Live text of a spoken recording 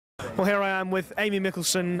Well, here I am with Amy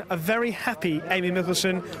Mickelson, a very happy Amy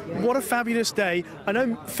Mickelson. What a fabulous day. I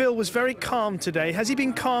know Phil was very calm today. Has he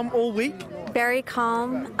been calm all week? Very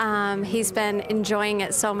calm. He's been enjoying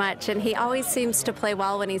it so much, and he always seems to play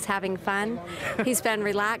well when he's having fun. He's been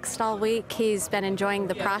relaxed all week. He's been enjoying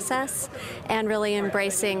the process and really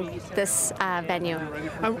embracing this venue.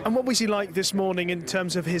 And what was he like this morning in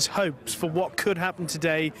terms of his hopes for what could happen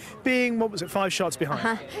today, being, what was it, 5 shots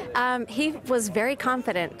behind? He was very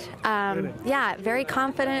confident. Really? Yeah, very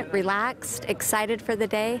confident, relaxed, excited for the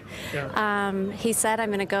day. Yeah. He said, "I'm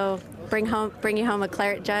going to go bring you home a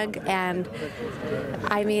Claret Jug," and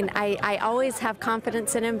I mean, I always have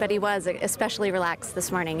confidence in him, but he was especially relaxed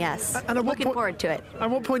this morning. Yes, and looking forward to it. At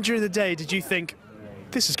what point during the day did you think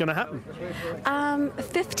this is going to happen?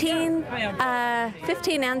 15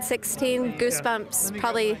 and 16 goosebumps,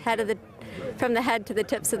 probably from the head to the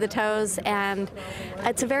tips of the toes, and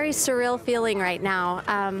it's a very surreal feeling right now.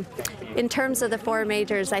 In terms of the 4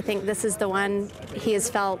 majors, I think this is the one he has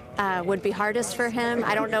felt would be hardest for him.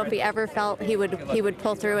 I don't know if he ever felt he would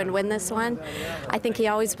pull through and win this one. I think he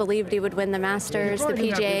always believed he would win the Masters, the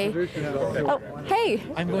PGA. Oh, hey!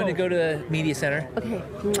 I'm going to go to the media center. Okay.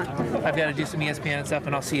 I've got to do some ESPN and stuff,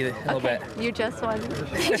 and I'll see you in a little bit. You just won. You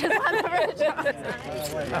just won the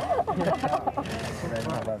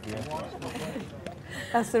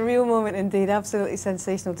That's a real moment indeed. Absolutely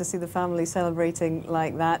sensational to see the family celebrating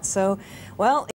like that. So, well.